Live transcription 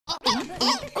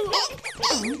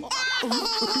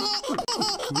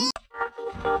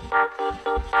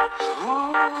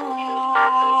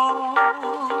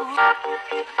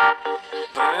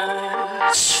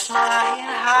Birds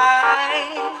flying high,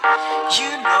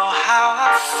 you know how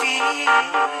I feel.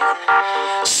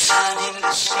 Sun in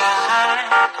the sky,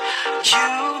 you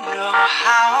know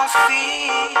how I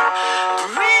feel.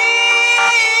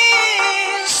 Breeze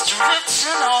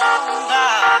drifting on by.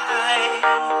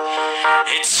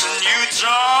 It's a new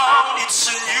dawn, it's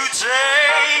a new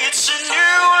day, it's a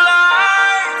new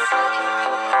life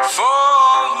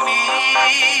for me,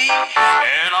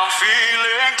 and I'm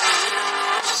feeling good.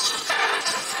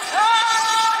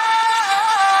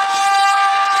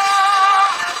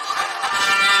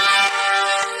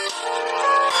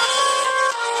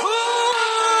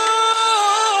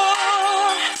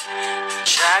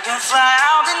 Dragonfly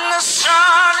out in the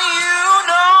sun, you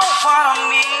know what I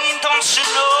mean, don't you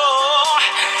know?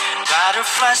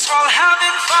 Butterflies all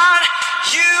having fun,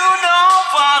 you know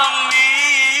what I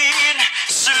mean.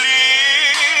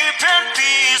 Sleep in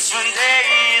peace when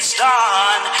day is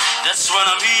done, that's what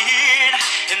I mean.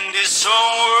 In this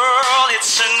whole world,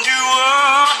 it's a new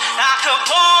world, like a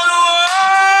born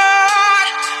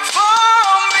world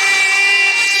for me.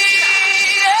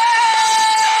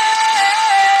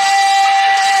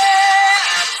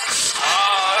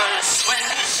 Stars when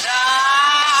they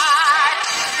shine,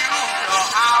 you know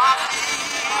how I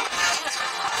feel.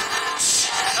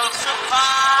 Shadows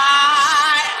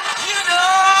divine, you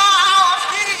know how I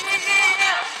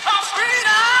feel. I'm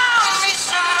freedom is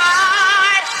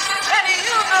mine, and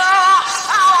you know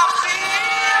how I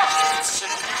feel. It's a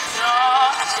new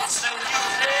dawn, it's a new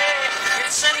day,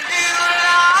 it's a new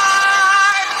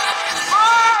life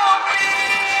for me.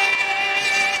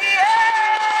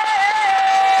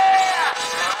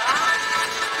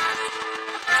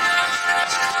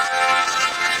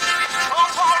 Oh,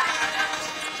 for me.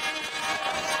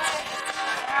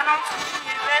 And I'm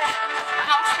feeling,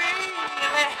 I'm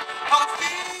feeling, I'm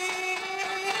feeling.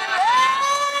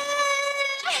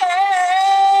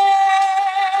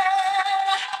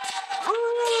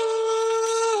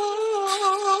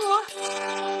 Ooh.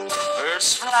 Birds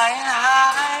flying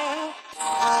high,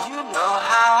 you know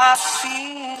how I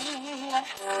feel.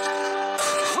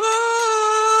 Ooh.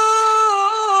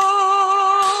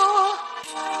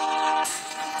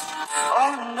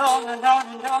 Oh no, no, no,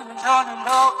 no, no, no,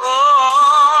 no, oh.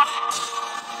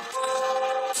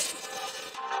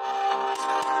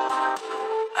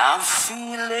 I'm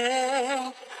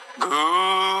feeling good.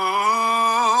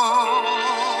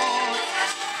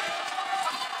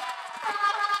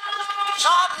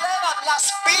 John Lennon, Las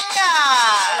Piñas!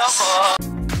 Hello po.